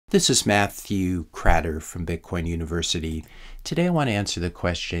This is Matthew Cratter from Bitcoin University. Today I want to answer the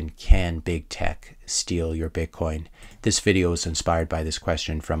question, can big tech steal your Bitcoin? This video is inspired by this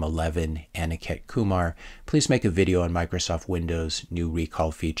question from 11 Aniket Kumar. Please make a video on Microsoft Windows' new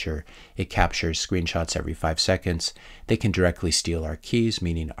recall feature. It captures screenshots every 5 seconds. They can directly steal our keys,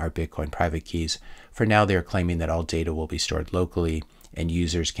 meaning our Bitcoin private keys. For now, they are claiming that all data will be stored locally and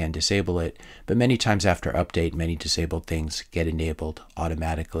users can disable it, but many times after update, many disabled things get enabled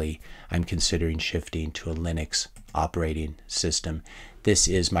automatically. I'm considering shifting to a Linux operating system. This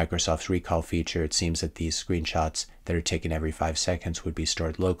is Microsoft's recall feature. It seems that these screenshots that are taken every 5 seconds would be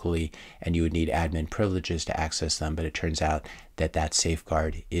stored locally, and you would need admin privileges to access them, but it turns out that that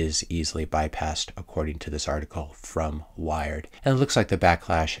safeguard is easily bypassed according to this article from Wired. And it looks like the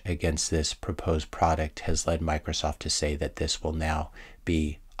backlash against this proposed product has led Microsoft to say that this will now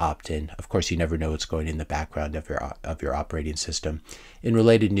be opt-in. Of course, you never know what's going in the background of your operating system. In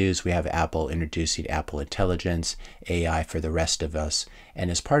related news, we have Apple introducing Apple Intelligence, AI for the rest of us. And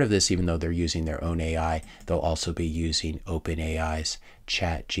as part of this, even though they're using their own AI, they'll also be using OpenAI's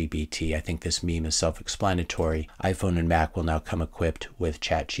ChatGPT. I think this meme is self-explanatory. iPhone and Mac will now come equipped with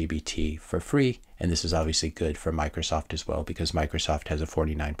ChatGPT for free. And this is obviously good for Microsoft as well, because Microsoft has a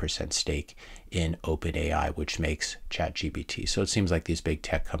 49% stake in OpenAI, which makes ChatGPT. So it seems like these big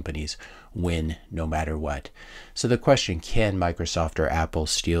tech companies win no matter what. So the question, can Microsoft or Apple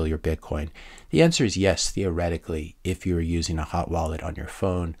steal your Bitcoin? The answer is yes, theoretically, if you're using a hot wallet on your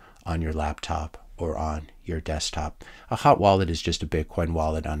phone, on your laptop, or on your desktop. A hot wallet is just a Bitcoin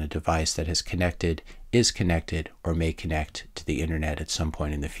wallet on a device that is connected, or may connect to the internet at some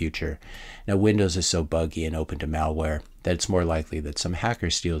point in the future. Now, Windows is so buggy and open to malware that it's more likely that some hacker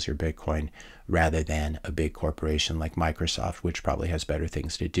steals your Bitcoin rather than a big corporation like Microsoft, which probably has better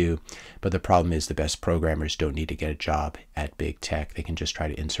things to do. But the problem is the best programmers don't need to get a job at big tech. They can just try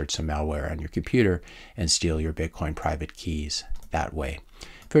to insert some malware on your computer and steal your Bitcoin private keys that way.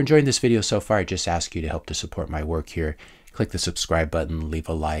 If you're enjoying this video so far, I just ask you to help to support my work here. Click the subscribe button, leave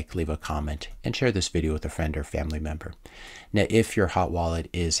a like, leave a comment, and share this video with a friend or family member. Now, if your hot wallet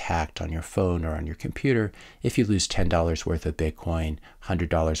is hacked on your phone or on your computer, if you lose $10 worth of Bitcoin,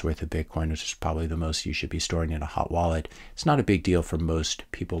 $100 worth of Bitcoin, which is probably the most you should be storing in a hot wallet, it's not a big deal for most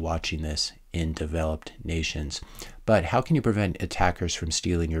people watching this in developed nations. But how can you prevent attackers from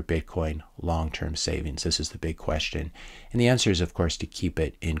stealing your Bitcoin long-term savings? This is the big question. And the answer is, of course, to keep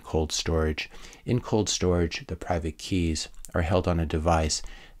it in cold storage. In cold storage, the private keys are held on a device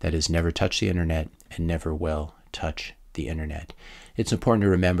that has never touched the internet and never will touch the internet. It's important to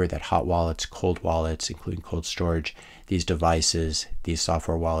remember that hot wallets, cold wallets, including cold storage, these devices, these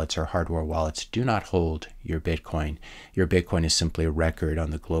software wallets or hardware wallets do not hold your Bitcoin. Your Bitcoin is simply a record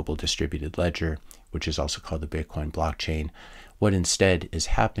on the global distributed ledger, which is also called the Bitcoin blockchain. What instead is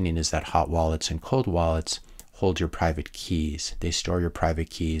happening is that hot wallets and cold wallets hold your private keys. They store your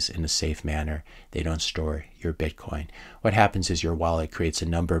private keys in a safe manner. They don't store your Bitcoin. What happens is your wallet creates a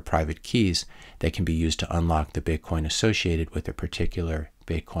number of private keys that can be used to unlock the Bitcoin associated with a particular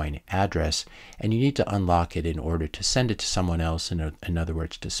Bitcoin address, and you need to unlock it in order to send it to someone else, in other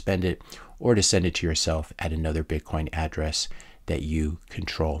words, to spend it, or to send it to yourself at another Bitcoin address that you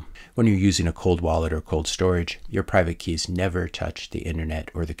control. When you're using a cold wallet or cold storage, your private keys never touch the internet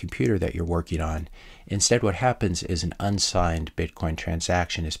or the computer that you're working on. Instead, what happens is an unsigned Bitcoin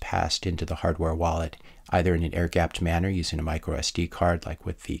transaction is passed into the hardware wallet, either in an air-gapped manner using a micro SD card like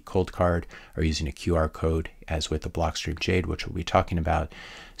with the Coldcard, or using a QR code as with the Blockstream Jade, which we'll be talking about.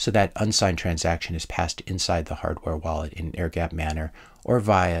 So that unsigned transaction is passed inside the hardware wallet in an air-gapped manner, or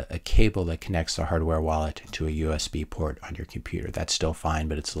via a cable that connects the hardware wallet to a USB port on your computer. That's still fine,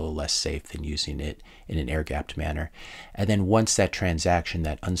 but it's a little less safe than using it in an air-gapped manner. And then once that transaction,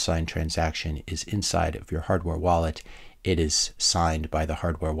 that unsigned transaction, is inside of your hardware wallet, it is signed by the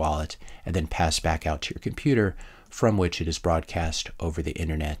hardware wallet and then passed back out to your computer, from which it is broadcast over the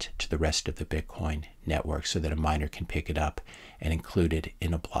internet to the rest of the Bitcoin network so that a miner can pick it up and include it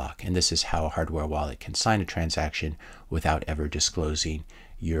in a block. And this is how a hardware wallet can sign a transaction without ever disclosing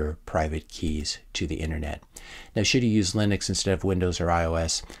your private keys to the internet. Now, should you use Linux instead of Windows or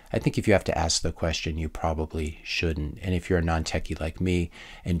iOS? I think if you have to ask the question, you probably shouldn't. And if you're a non-techie like me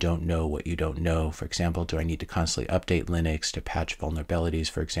and don't know what you don't know, for example, do I need to constantly update Linux to patch vulnerabilities,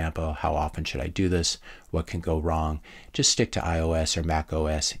 for example? How often should I do this? What can go wrong? Just stick to iOS or Mac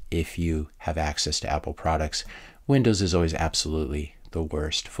OS if you have access to Apple products. Windows is always absolutely the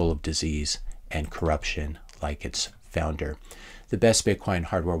worst, full of disease and corruption like its founder. The best Bitcoin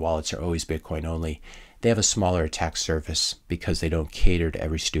hardware wallets are always Bitcoin only. They have a smaller attack surface because they don't cater to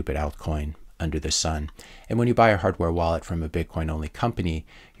every stupid altcoin under the sun. And when you buy a hardware wallet from a Bitcoin-only company,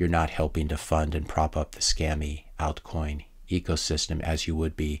 you're not helping to fund and prop up the scammy altcoin ecosystem as you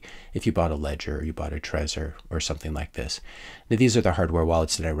would be if you bought a Ledger or you bought a Trezor or something like this. Now, these are the hardware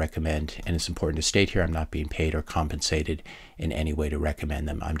wallets that I recommend, and it's important to state here I'm not being paid or compensated in any way to recommend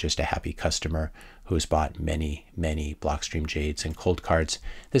them. I'm just a happy customer who has bought many Blockstream Jades and Coldcards.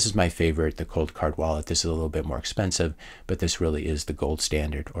 This is my favorite, the Coldcard wallet. This is a little bit more expensive, but this really is the gold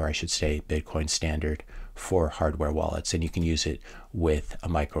standard, or I should say Bitcoin standard, for hardware wallets. And you can use it with a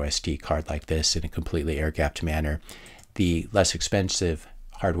micro SD card like this in a completely air-gapped manner. The less expensive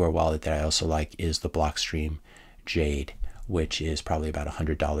hardware wallet that I also like is the Blockstream Jade, which is probably about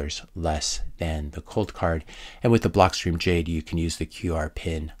 $100 less than the Coldcard. And with the Blockstream Jade, you can use the QR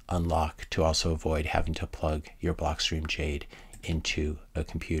pin unlock to also avoid having to plug your Blockstream Jade into a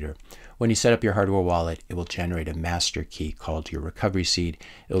computer. When you set up your hardware wallet, it will generate a master key called your recovery seed.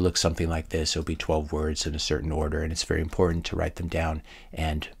 It will look something like this. It'll be 12 words in a certain order, and it's very important to write them down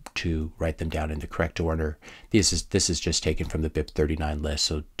and to write them down in the correct order. This is just taken from the BIP39 list,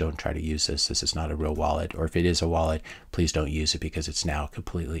 so don't try to use this. This is not a real wallet, or if it is a wallet, please don't use it because it's now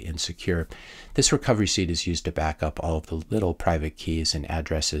completely insecure. This recovery seed is used to back up all of the little private keys and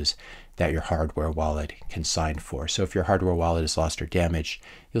addresses that your hardware wallet can sign for. So if your hardware wallet is lost or damaged,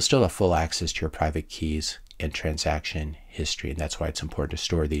 you'll still have full access to your private keys and transaction history, and that's why it's important to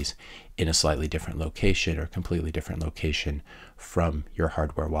store these in a slightly different location or completely different location from your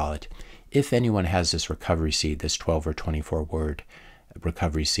hardware wallet. If anyone has this recovery seed, this 12 or 24 word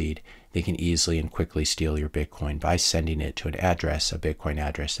recovery seed, they can easily and quickly steal your Bitcoin by sending it to an address, a Bitcoin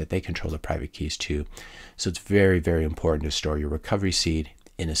address that they control the private keys to. So it's very important to store your recovery seed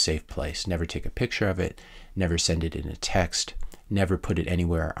in a safe place. Never take a picture of it, never send it in a text, never put it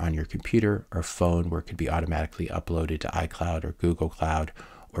anywhere on your computer or phone where it could be automatically uploaded to iCloud or Google Cloud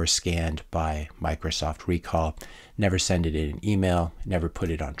or scanned by Microsoft Recall. Never send it in an email, never put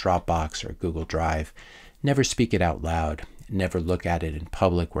it on Dropbox or Google Drive. Never speak it out loud. Never look at it in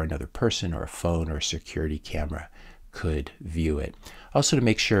public where another person or a phone or a security camera could view it. Also, to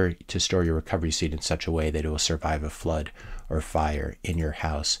make sure to store your recovery seed in such a way that it will survive a flood or fire in your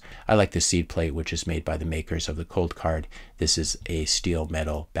house. I like the seed plate, which is made by the makers of the Coldcard. This is a steel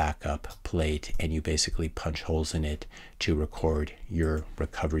metal backup plate, and you basically punch holes in it to record your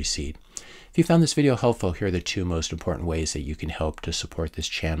recovery seed. If you found this video helpful, here are the two most important ways that you can help to support this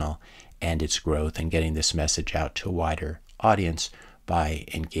channel and its growth and getting this message out to a wider audience by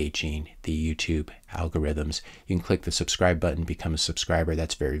engaging the YouTube algorithms. You can click the subscribe button, become a subscriber.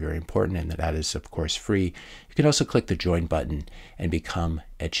 That's very important, and that is of course free. You can also click the join button and become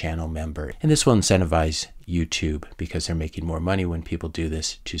a channel member. And this will incentivize YouTube because they're making more money when people do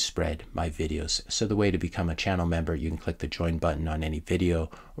this to spread my videos. So the way to become a channel member, you can click the join button on any video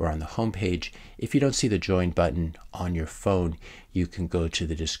or on the home page. If you don't see the join button on your phone, you can go to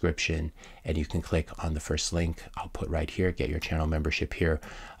the description and you can click on the first link I'll put right here, get your channel membership here.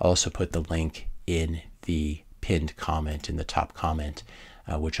 I'll also put the link in the pinned comment, in the top comment,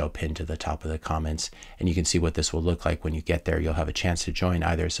 which I'll pin to the top of the comments. And you can see what this will look like when you get there. You'll have a chance to join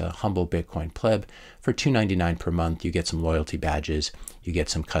either as a humble Bitcoin pleb for $2.99 per month. You get some loyalty badges, you get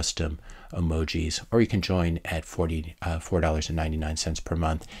some custom emojis, or you can join at $4.99 per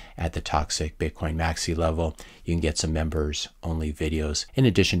month at the Toxic Bitcoin Maxi level. You can get some members only videos in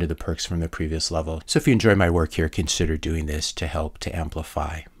addition to the perks from the previous level. So if you enjoy my work here, consider doing this to help to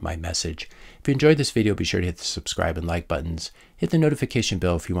amplify my message. If you enjoyed this video, be sure to hit the subscribe and like buttons. Hit the notification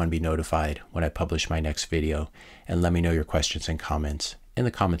bell if you want to be notified when I publish my next video, and let me know your questions and comments in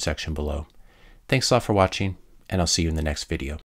the comment section below. Thanks a lot for watching, and I'll see you in the next video.